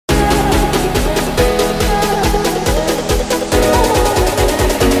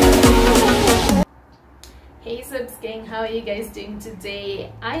how are you guys doing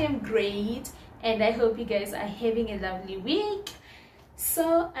today? I am great and I hope you guys are having a lovely week.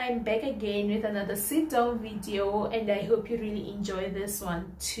 So I'm back again with another sit down video and I hope you really enjoy this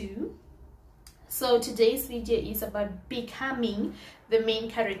one too. So today's video is about becoming the main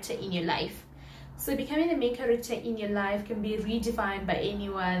character in your life. So becoming the main character in your life can be redefined by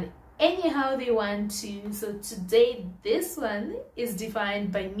anyone anyhow they want to. So today this one is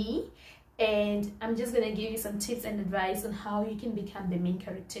defined by me, and I'm just gonna give you some tips and advice on how you can become the main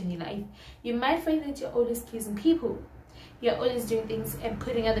character in your life. You might find that you're always pleasing people, you're always doing things and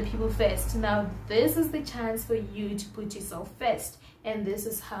putting other people first. Now this is the chance for you to put yourself first, and this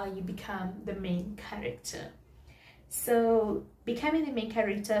is how you become the main character. So becoming the main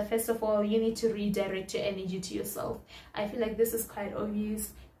character, first of all, you need to redirect your energy to yourself. I feel like this is quite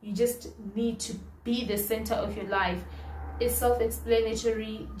obvious. You just need to be the center of your life. It's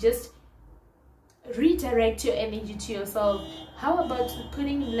self-explanatory. Just redirect your energy to yourself. How about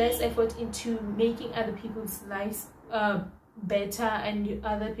putting less effort into making other people's lives better and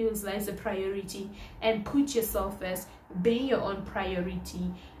other people's lives a priority, and put yourself first, being your own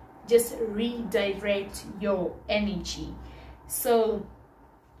priority. Just redirect your energy. So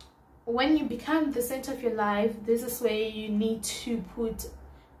when you become the center of your life, this is where you need to put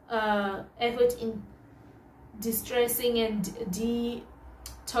effort in distressing and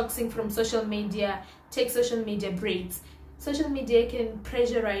detoxing from social media. Take social media breaks. Social media can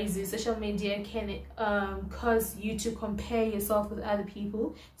pressurize you. Social media can cause you to compare yourself with other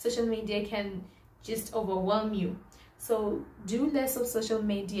people. Social media can just overwhelm you. So do less of social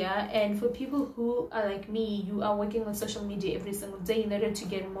media. And for people who are like me, you are working on social media every single day in order to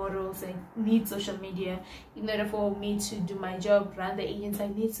get models. I need social media. In order for me to do my job, run the agency, I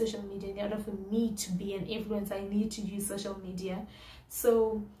need social media. In order for me to be an influencer, I need to use social media.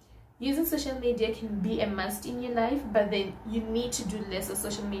 So using social media can be a must in your life, but then you need to do less of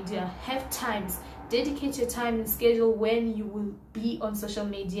social media. Have times, dedicate your time and schedule when you will be on social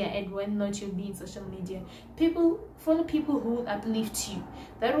media and when not you'll be in social media. Follow people who will uplift you.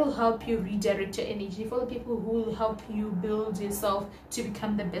 That will help you redirect your energy. Follow people who will help you build yourself to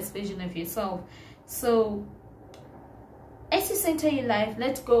become the best version of yourself. So as you center your life,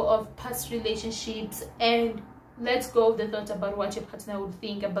 let go of past relationships and let go of the thought about what your partner would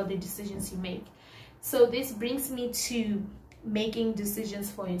think about the decisions you make. So this brings me to making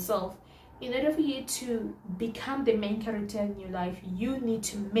decisions for yourself. In order for you to become the main character in your life, you need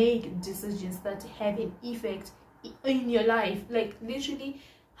to make decisions that have an effect in your life. Like literally,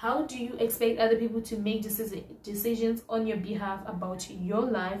 how do you expect other people to make decisions on your behalf about your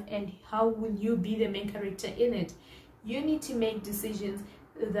life, and how will you be the main character in it? You need to make decisions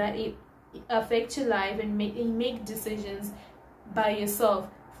that affect your life and make decisions by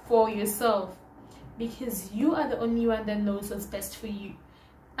yourself, for yourself, because you are the only one that knows what's best for you.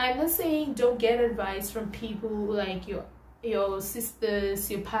 I'm not saying don't get advice from people like your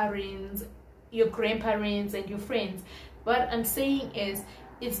sisters, your parents, your grandparents, and your friends. What I'm saying is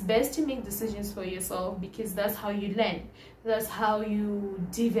it's best to make decisions for yourself, because that's how you learn, that's how you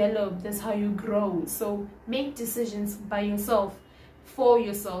develop, that's how you grow. So make decisions by yourself, for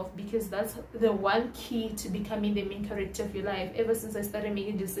yourself, because that's the one key to becoming the main character of your life. Ever since I started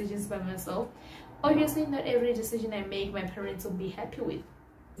making decisions by myself, obviously not every decision I make my parents will be happy with,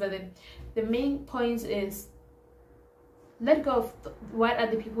 but then the main point is let go of what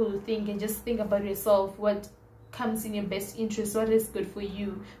other people will think and just think about yourself, what comes in your best interest, what is good for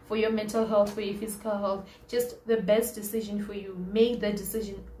you, for your mental health, for your physical health, just the best decision for you. Make the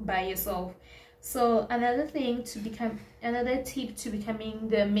decision by yourself. So another tip to becoming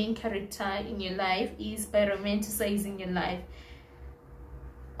the main character in your life is by romanticizing your life.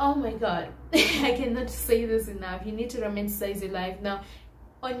 Oh my god, I cannot say this enough. You need to romanticize your life. Now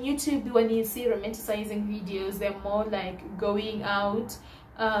on YouTube, when you see romanticizing videos, they're more like going out,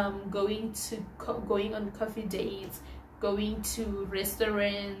 going on coffee dates, going to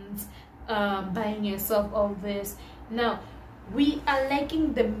restaurants, buying yourself all this. Now we are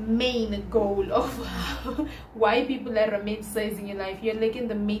lacking the main goal of why people are romanticizing your life. You're lacking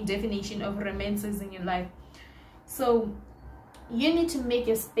the main definition of romanticizing your life. So you need to make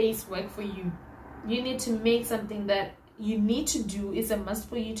your space work for you. You need to make something that you need to do, is a must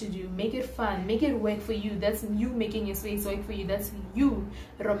for you to do. Make it fun, make it work for you. That's you making your space work for you. That's you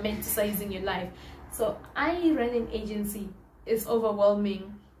romanticizing your life. So I run an agency. It's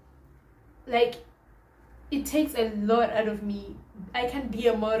overwhelming. Like, it takes a lot out of me. I can't be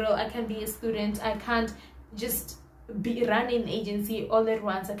a model, I can't be a student, I can't just run an agency all at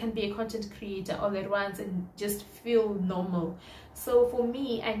once. I can't be a content creator all at once and just feel normal. So for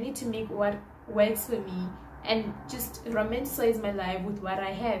me, I need to make what works for me and just romanticize my life with what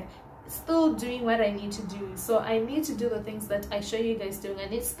I have, still doing what I need to do. So I need to do the things that I show you guys doing.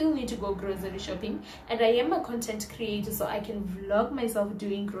 I still need to go grocery shopping, and I am a content creator, so I can vlog myself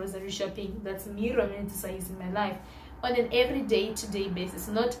doing grocery shopping. That's me romanticizing my life on an everyday to day basis,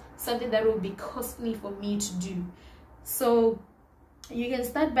 not something that will be costly for me to do. So you can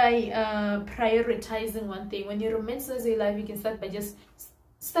start by prioritizing one thing. When you romanticize your life, you can start by just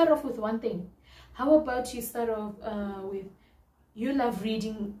start off with one thing. How about you start off with, you love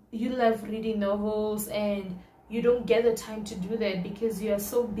reading novels, and you don't get the time to do that because you are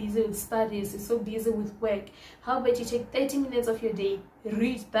so busy with studies, you're so busy with work. How about you take 30 minutes of your day,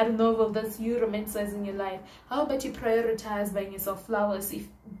 read that novel? That's you romanticizing your life. How about you prioritize buying yourself flowers? If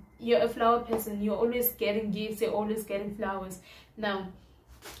you're a flower person, you're always getting gifts, you're always getting flowers. Now,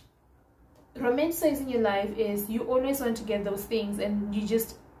 romanticizing your life is you always want to get those things, and you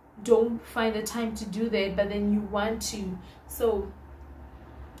just don't find the time to do that, but then you want to. So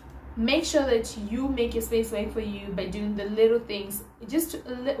make sure that you make your space work for you by doing the little things, just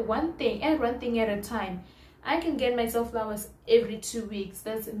one thing at a time. I can get myself flowers every 2 weeks.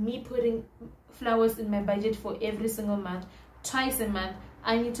 That's me putting flowers in my budget for every single month. Twice a month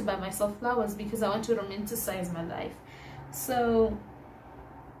I need to buy myself flowers because I want to romanticize my life. So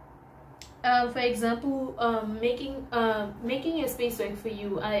for example, making your space work for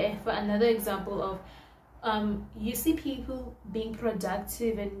you. I have another example of you see people being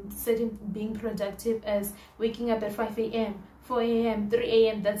productive and being productive as waking up at 5 a.m., 4 a.m., 3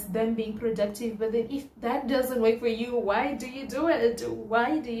 a.m. That's them being productive. But then if that doesn't work for you, why do you do it?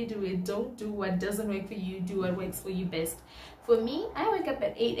 Why do you do it? Don't do what doesn't work for you. Do what works for you best. For me, I wake up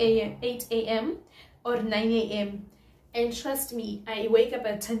at 8 a.m. or 9 a.m. and trust me, I wake up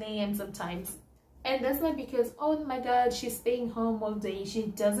at 10 a.m. sometimes. And that's not because, oh my god, she's staying home all day, she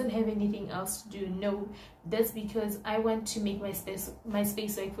doesn't have anything else to do. No, that's because I want to make my space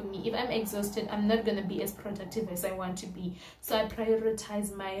work for me. If I'm exhausted, I'm not going to be as productive as I want to be. So I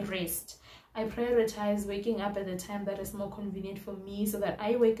prioritize my rest. I prioritize waking up at the time that is more convenient for me, so that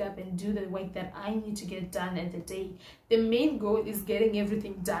I wake up and do the work that I need to get done at the day. The main goal is getting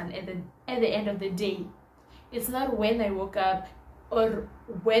everything done at the end of the day. It's not when I woke up or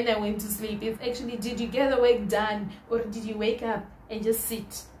when I went to sleep. It's actually, did you get the work done, or did you wake up and just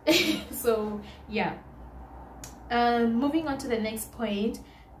sit? So yeah, moving on to the next point,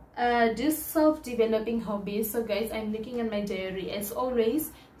 do self-developing hobbies. So guys, I'm looking at my diary as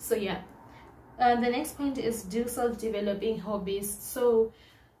always. So yeah, the next point is do self-developing hobbies. So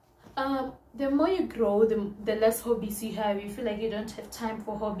the more you grow, the less hobbies you have. You feel like you don't have time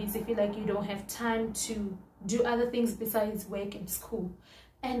for hobbies. You feel like you don't have time to do other things besides work and school,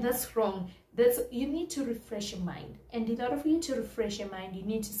 and that's wrong. You need to refresh your mind, and in order for you to refresh your mind, you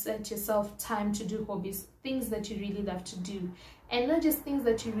need to set yourself time to do hobbies, things that you really love to do, and not just things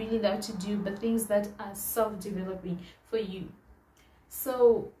that you really love to do, but things that are self-developing for you.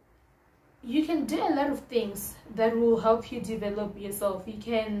 So you can do a lot of things that will help you develop yourself. You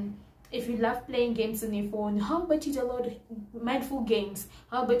can, if you love playing games on your phone, how about you download mindful games?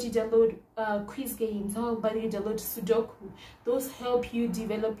 How about you download quiz games? How about you download Sudoku? Those help you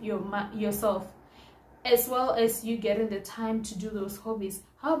develop yourself, as well as you getting the time to do those hobbies.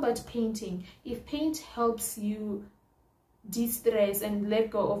 How about painting? If paint helps you de-stress and let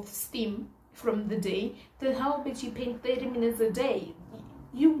go of steam from the day, then how about you paint 30 minutes a day?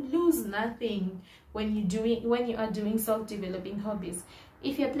 You lose nothing when you are doing self-developing hobbies.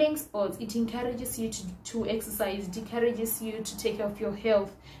 If you're playing sports, it encourages you to exercise, it encourages you to take care of your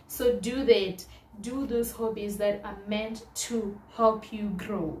health. So do that. Do those hobbies that are meant to help you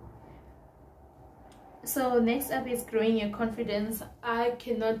grow. So next up is growing your confidence. I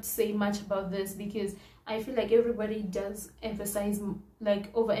cannot say much about this because I feel like everybody does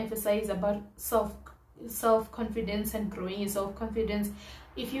overemphasize about self-confidence and growing your self-confidence.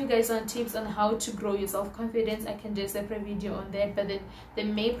 If you guys want tips on how to grow your self-confidence, I can do a separate video on that. But then the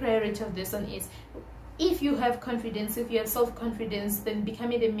main priority of this one is, if you have confidence, if you have self-confidence, then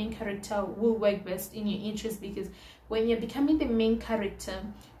becoming the main character will work best in your interest, because when you're becoming the main character,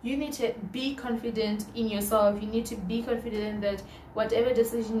 you need to be confident in yourself. You need to be confident that whatever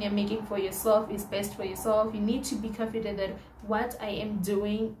decision you're making for yourself is best for yourself. You need to be confident that what I am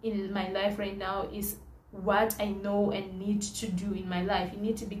doing in my life right now is what I know and need to do in my life. You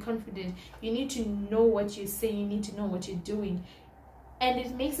need to be confident. You need to know what you're saying. You need to know what you're doing. And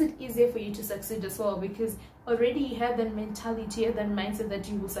it makes it easier for you to succeed as well, because already you have that mentality, you have that mindset that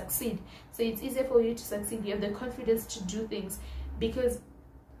you will succeed. So it's easier for you to succeed. You have the confidence to do things, because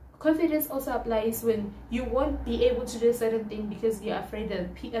confidence also applies when you won't be able to do a certain thing because you're afraid that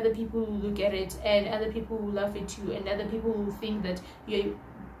other people will look at it and other people will laugh at you and other people will think that you're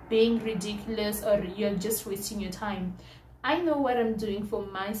being ridiculous or you're just wasting your time. I know what I'm doing for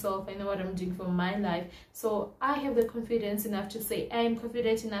myself. I know what I'm doing for my life. So I have the confidence enough to say, I am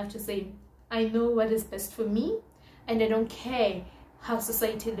confident enough to say, I know what is best for me, and I don't care how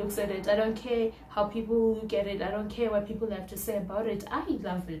society looks at it. I don't care how people look at it. I don't care what people have to say about it. I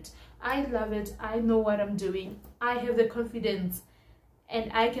love it. I love it. I know what I'm doing. I have the confidence,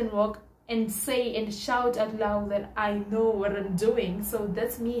 and I can walk and say and shout out loud that I know what I'm doing. So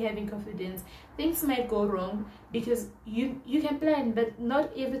that's me having confidence. Things might go wrong because you can plan, but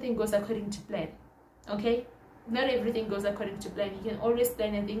not everything goes according to plan. Okay, not everything goes according to plan. You can always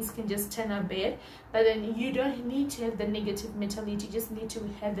plan and things can just turn out bad, but then you don't need to have the negative mentality. You just need to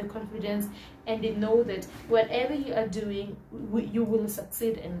have the confidence and then know that whatever you are doing, you will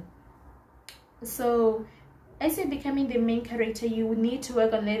succeed in. So I say becoming the main character, you need to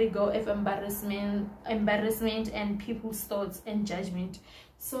work on letting go of embarrassment and people's thoughts and judgment.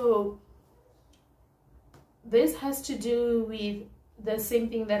 So this has to do with the same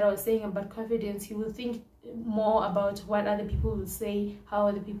thing that I was saying about confidence. You will think more about what other people will say, how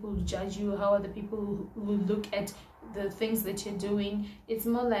other people will judge you, how other people will look at the things that you're doing. It's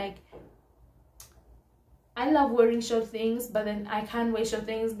more like, I love wearing short things, but then I can't wear short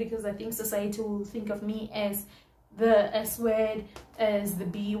things because I think society will think of me as the S word, as the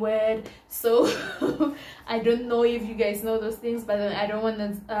B word. So I don't know if you guys know those things, but then I don't want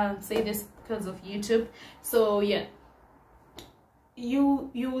to say this because of YouTube. So yeah,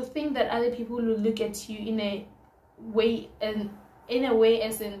 you will think that other people will look at you in a way, and in a way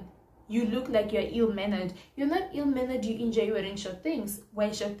as in you look like you're ill-mannered. You're not ill-mannered. You enjoy wearing short things,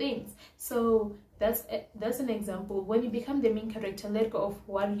 wear short things. So that's an example. When you become the main character, let go of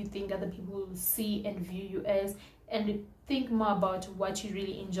what you think other people will see and view you as, and think more about what you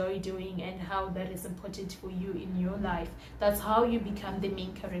really enjoy doing and how that is important for you in your life. That's how you become the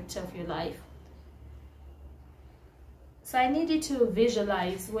main character of your life. So I need you to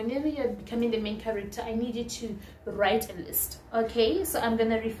visualize. Whenever you're becoming the main character, I need you to write a list. Okay, so I'm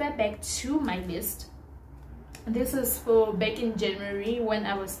gonna refer back to my list. This is for back in January when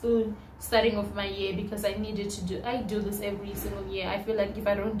I was still starting off my year, because I needed to do, I do this every single year. I feel like if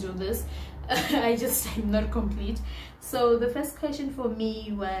I don't do this, I'm not complete. So the first question for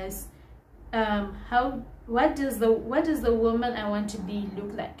me was, what does the woman I want to be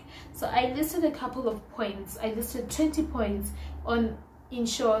look like? So I listed a couple of points. I listed 20 points in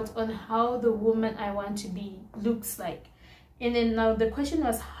short on how the woman I want to be looks like. And then now the question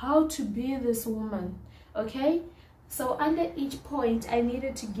was how to be this woman. Okay, so under each point I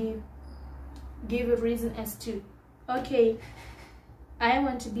needed to give a reason as to, okay, I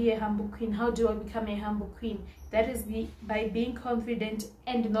want to be a humble queen. How do I become a humble queen? That is by being confident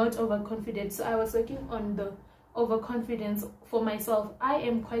and not overconfident. So I was working on the overconfidence for myself. I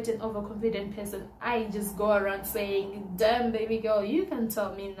am quite an overconfident person. I just go around saying, damn baby girl, you can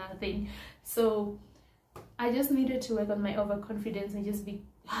tell me nothing. So I just needed to work on my overconfidence and just be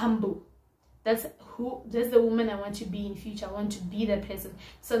humble. That's the woman I want to be in future. I want to be that person.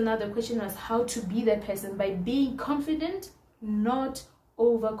 So now the question was how to be that person by being confident, not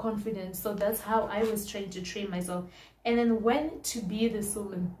overconfident. So that's how I was trying to train myself. And then when to be this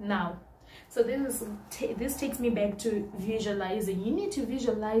woman now. So this takes me back to visualizing. You need to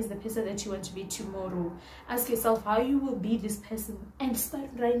visualize the person that you want to be tomorrow. Ask yourself how you will be this person and start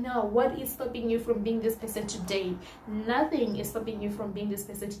right now. What is stopping you from being this person today? Nothing is stopping you from being this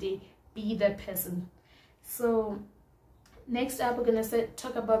person today. Be that person. So next up, we're gonna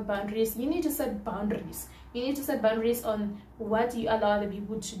talk about boundaries. You need to set boundaries. You need to set boundaries on what you allow other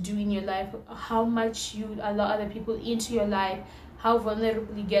people to do in your life, how much you allow other people into your life, how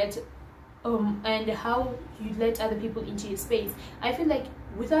vulnerable you get, and how you let other people into your space. I feel like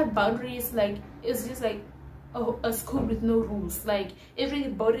without boundaries, like it's just like a school with no rules. Like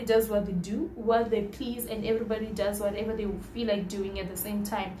everybody does what they do, what they please, and everybody does whatever they feel like doing at the same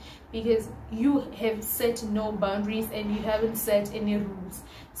time, because you have set no boundaries and you haven't set any rules.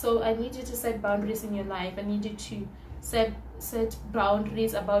 So I need you to set boundaries in your life. I need you to set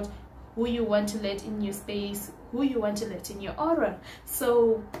boundaries about who you want to let in your space, who you want to let in your aura.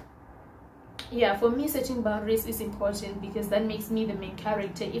 So yeah, for me, setting boundaries is important because that makes me the main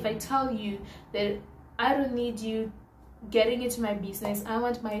character. If I tell you that I don't need you getting into my business, I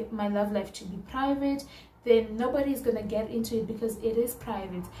want my love life to be private, then nobody's gonna get into it because it is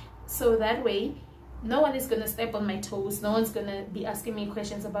private. So that way no one is gonna step on my toes. No one's gonna be asking me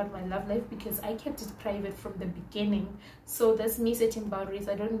questions about my love life because I kept it private from the beginning. So that's me setting boundaries.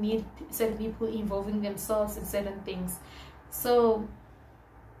 I don't need certain people involving themselves in certain things. So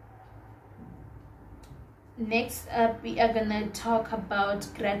next up, we are gonna talk about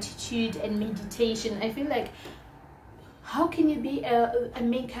gratitude and meditation. I feel like, how can you be a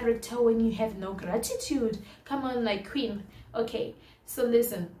main character when you have no gratitude? Come on, like queen. Okay, so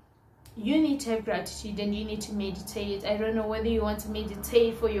listen, you need to have gratitude and you need to meditate. I don't know whether you want to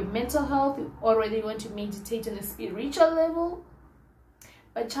meditate for your mental health or whether you want to meditate on a spiritual level,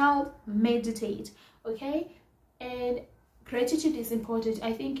 but child, meditate, okay? And gratitude is important.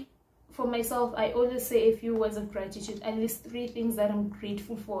 I think for myself, I always say a few words of gratitude, at least 3 things that I'm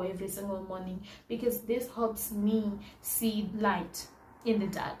grateful for every single morning, because this helps me see light in the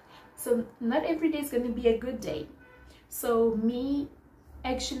dark. So not every day is going to be a good day. So me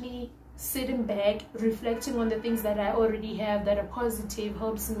actually sitting back, reflecting on the things that I already have that are positive,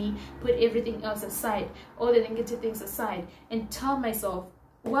 helps me put everything else aside, all the negative things aside, and tell myself,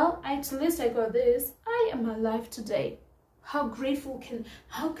 well, at least I got this. I am alive today. How grateful can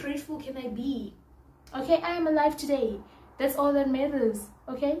I be? Okay, I am alive today. That's all that matters.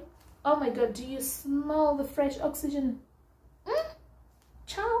 Okay. Oh my God, do you smell the fresh oxygen?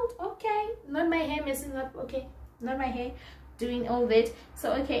 Child, okay. Not my hair messing up. Okay, not my hair doing all that.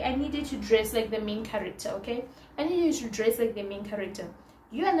 So okay, I need you to dress like the main character. Okay, I need you to dress like the main character.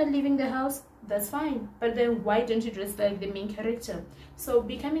 You are not leaving the house, that's fine, but then why don't you dress like the main character? So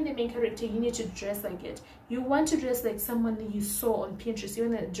becoming the main character, you need to dress like it. You want to dress like someone you saw on Pinterest. You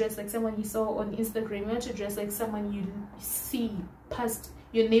want to dress like someone you saw on Instagram. You want to dress like someone you see past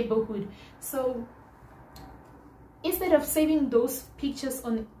your neighborhood. So instead of saving those pictures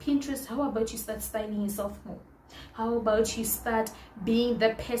on Pinterest, how about you start styling yourself more? How about you start being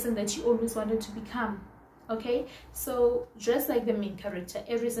the person that you always wanted to become? Okay, so dress like the main character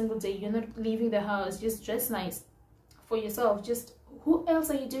every single day. You're not leaving the house, just dress nice for yourself. Just, who else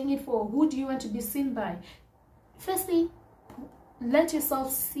are you doing it for? Who do you want to be seen by? Firstly, let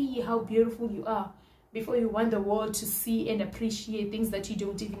yourself see how beautiful you are before you want the world to see and appreciate things that you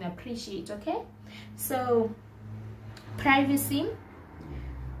don't even appreciate. Okay, so privacy.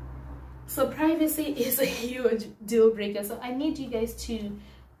 So privacy is a huge deal breaker. So I need you guys to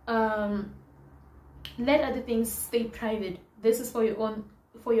let other things stay private. This is for your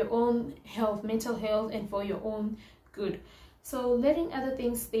own health, mental health, and for your own good. So letting other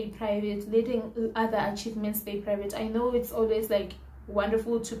things stay private, letting other achievements stay private. I know it's always like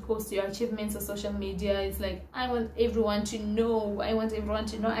wonderful to post your achievements on social media. It's like, I want everyone to know. I want everyone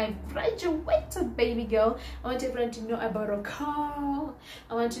to know I've graduated, baby girl. I want everyone to know I bought a car.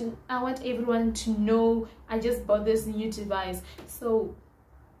 I want everyone to know I just bought this new device. So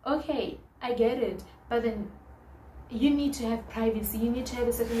okay, I get it, but then you need to have privacy. You need to have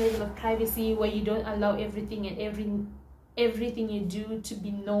a certain level of privacy where you don't allow everything and everything you do to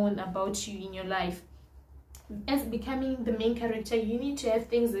be known about you in your life. As becoming the main character, you need to have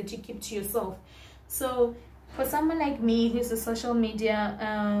things that you keep to yourself. So for someone like me who's a social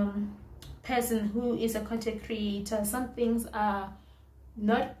media person, who is a content creator, some things are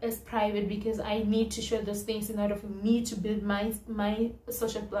not as private because I need to show those things in order for me to build my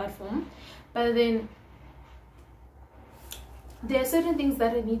social platform. But then there are certain things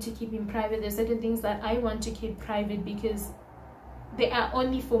that I need to keep in private. There are certain things that I want to keep private because they are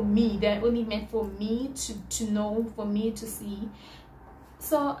only for me. They're only meant for me to know, for me to see.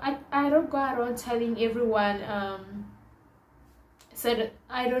 So I don't go around telling everyone so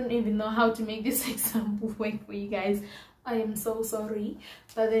I don't even know how to make this example work for you guys. I am so sorry.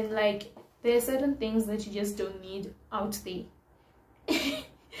 But then, like, there are certain things that you just don't need out there.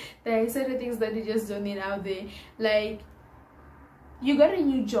 There are certain things that you just don't need out there. Like, you got a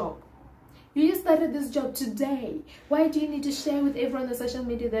new job. You just started this job today. Why do you need to share with everyone on social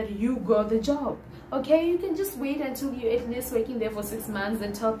media that you got the job? Okay, you can just wait until you're at least working there for 6 months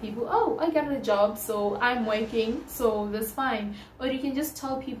and tell people, oh, I got a job, so I'm working, so that's fine. Or you can just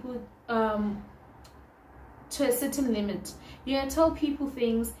tell people to a certain limit. You can tell people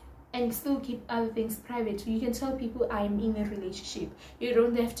things and still keep other things private. You can tell people I'm in a relationship. You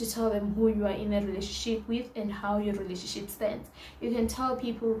don't have to tell them who you are in a relationship with and how your relationship stands. You can tell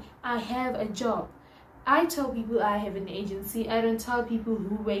people I have a job. I tell people I have an agency. I don't tell people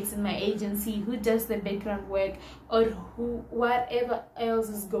who works in my agency, who does the background work, or who whatever else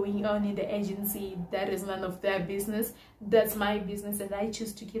is going on in the agency. That is none of their business. That's my business, and I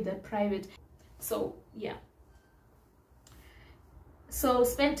choose to keep that private. So yeah. So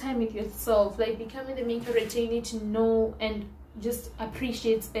spend time with yourself. Like, becoming the main character, you need to know and just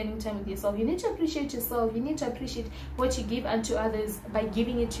appreciate spending time with yourself. You need to appreciate yourself. You need to appreciate what you give unto others by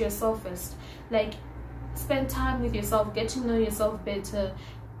giving it to yourself first. Like, spend time with yourself, get to know yourself better,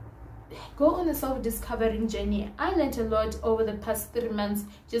 go on a self-discovering journey. I learned a lot over the past 3 months,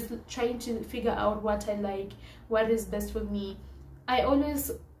 just trying to figure out what I like, what is best for me. I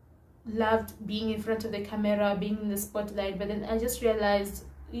always loved being in front of the camera, being in the spotlight, but then I just realized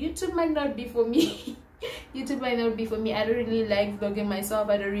YouTube might not be for me. YouTube might not be for me. I don't really like vlogging myself.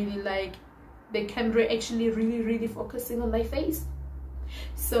 I don't really like the camera actually really focusing on my face.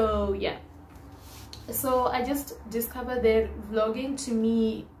 So yeah, so I just discovered that vlogging to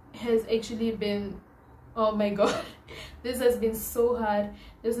me has actually been, oh my god, this has been so hard.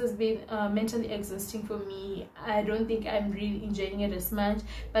 This has been mentally exhausting for me. I don't think I'm really enjoying it as much.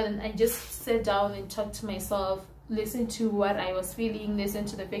 But then I just sat down and talked to myself, listened to what I was feeling, listened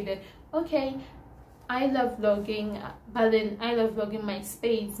to the fact that, okay, I love vlogging, but then I love vlogging my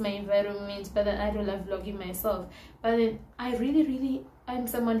space, my environment, but then I don't love vlogging myself. But then I really I'm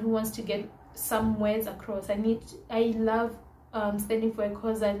someone who wants to get some words across. I love standing for a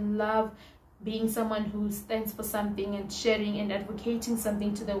cause. I love being someone who stands for something and sharing and advocating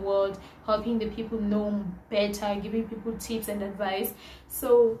something to the world, helping the people know better, giving people tips and advice.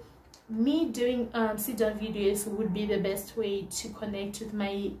 So me doing sit-down videos would be the best way to connect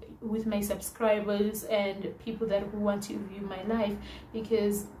with my subscribers and people who want to view my life,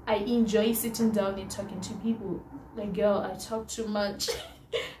 because I enjoy sitting down and talking to people. Like, girl, I talk too much.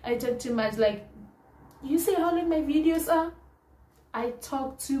 I talk too much. Like, you see how long my videos are? I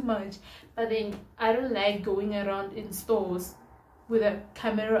talk too much. But then I don't like going around in stores with a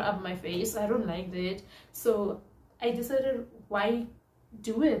camera up my face. I don't like that. So I decided, why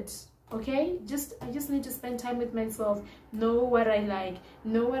do it? Okay, I just need to spend time with myself, know what I like,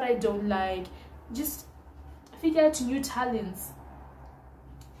 know what I don't like, just figure out new talents.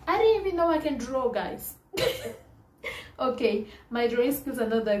 I didn't even know I can draw, guys. Okay, my drawing skills are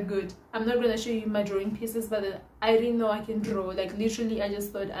not that good. I'm not gonna show you my drawing pieces, but I didn't know I can draw. Like, literally, I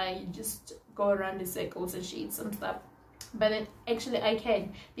just thought I just go around the circles and shapes and stuff. But then actually I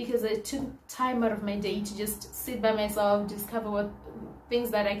can, because I took time out of my day to just sit by myself, discover what things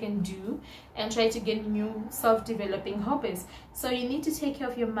that I can do, and try to get new self-developing hobbies. So you need to take care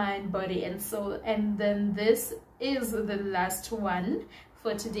of your mind, body, and soul. And then this is the last one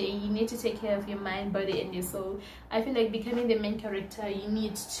for today. You need to take care of your mind, body, and your soul. I feel like becoming the main character, you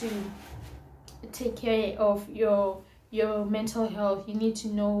need to take care of your mental health. You need to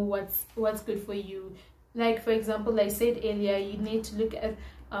know what's good for you. Like, for example, I said earlier, you need to look at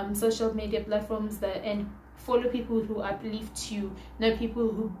social media platforms and follow people who uplift you, not people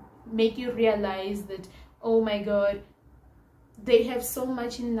who make you realize that, oh my god, they have so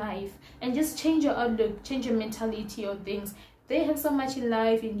much in life. And just change your outlook, change your mentality on things. They have so much in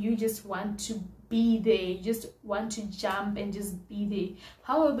life and you just want to be there, you just want to jump and just be there.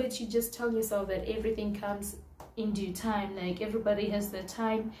 How about you just tell yourself that everything comes in due time? Like, everybody has their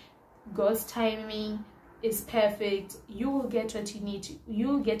time. God's timing is perfect. You will get what you need to, you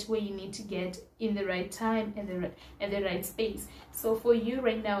will get where you need to get in the right time and the right space. So for you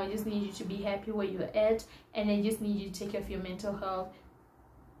right now, I just need you to be happy where you're at, and I just need you to take care of your mental health.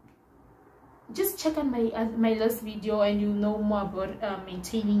 Just check on my last video and you'll know more about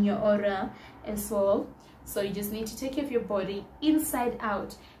maintaining your aura as well. So you just need to take care of your body inside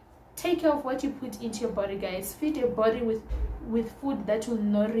out. Take care of what you put into your body, guys. Feed your body with food that will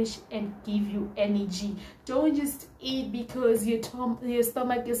nourish and give you energy. Don't just eat because your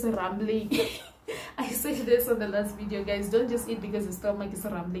stomach is rumbling. I said this on the last video, guys. Don't just eat because your stomach is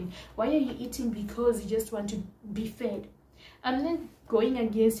rumbling. Why are you eating? Because you just want to be fed. I'm not going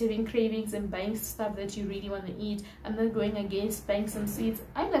against having cravings and buying stuff that you really want to eat. I'm not going against buying some sweets.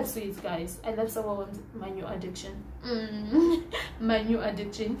 I love sweets, guys. I love sour ones. My new addiction. My new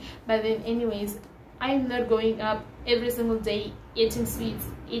addiction. But then anyways, I'm not going up every single day eating sweets,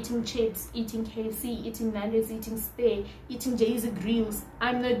 eating chips, eating KFC, eating nuggets, eating steak, eating Jay's grills.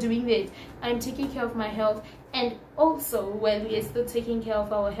 I'm not doing that. I'm taking care of my health. And also, while we are still taking care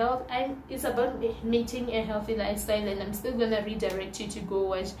of our health, it's about maintaining a healthy lifestyle. And I'm still gonna redirect you to go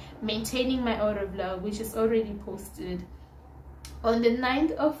watch Maintaining My Aura vlog, which is already posted on the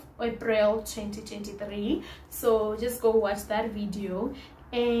 9th of April 2023. So just go watch that video.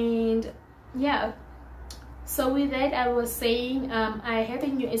 And yeah, so with that, I was saying I have a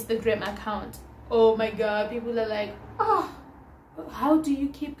new Instagram account. Oh my god, people are like, oh, how do you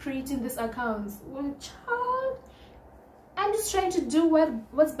keep creating these accounts? Well, child, I'm just trying to do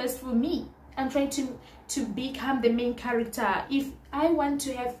what's best for me. I'm trying to become the main character. If I want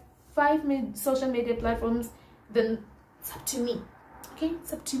to have 5 social media platforms, then it's up to me. Okay,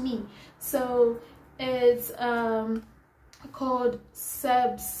 it's up to me. So it's called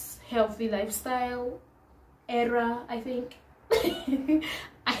Sab's Healthy Lifestyle Era, I think.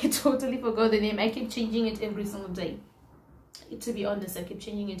 I totally forgot the name. I keep changing it every single day. To be honest, I keep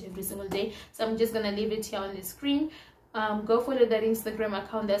changing it every single day. So I'm just gonna leave it here on the screen. Go follow that Instagram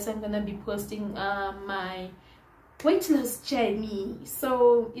account. That's I'm gonna be posting my weight loss journey.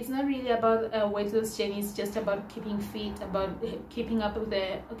 So it's not really about a weight loss journey, it's just about keeping fit, about keeping up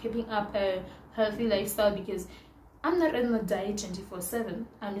a healthy lifestyle, because I'm not on a diet 24/7.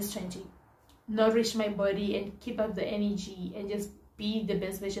 I'm just trying to nourish my body and keep up the energy and just be the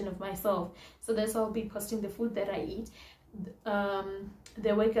best version of myself. So that's why I'll be posting the food that I eat, the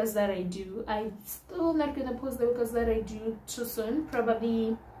workouts that I do. I'm still not gonna post the workouts that I do too soon,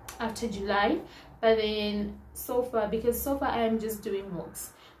 probably after July. But then so far I am just doing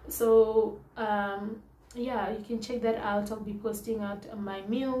walks. So yeah, you can check that out. I'll be posting out my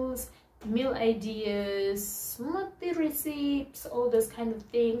meal ideas, smoothie recipes, all those kind of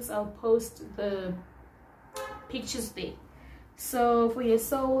things. I'll post the pictures there. So for your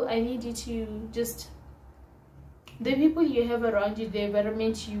soul, I need you to just, the people you have around you, the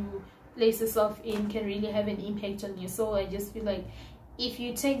environment you place yourself in can really have an impact on your soul. I just feel like if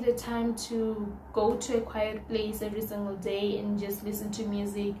you take the time to go to a quiet place every single day and just listen to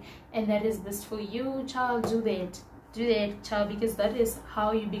music, and that is best for you, child, do that, child, because that is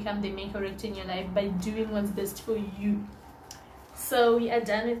how you become the main character in your life, by doing what's best for you. So we are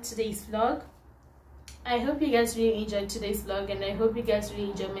done with today's vlog. I hope you guys really enjoyed today's vlog, and I hope you guys really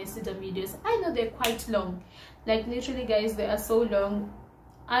enjoy my sit-down videos. I know they're quite long, like literally guys, they are so long.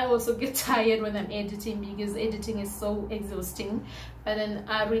 I also get tired when I'm editing, because editing is so exhausting. But then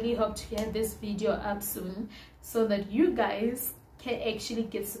I really hope to get this video up soon, so that you guys can actually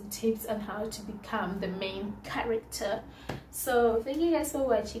get some tips on how to become the main character. So thank you guys for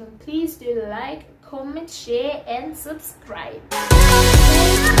watching. Please do like, comment, share and subscribe.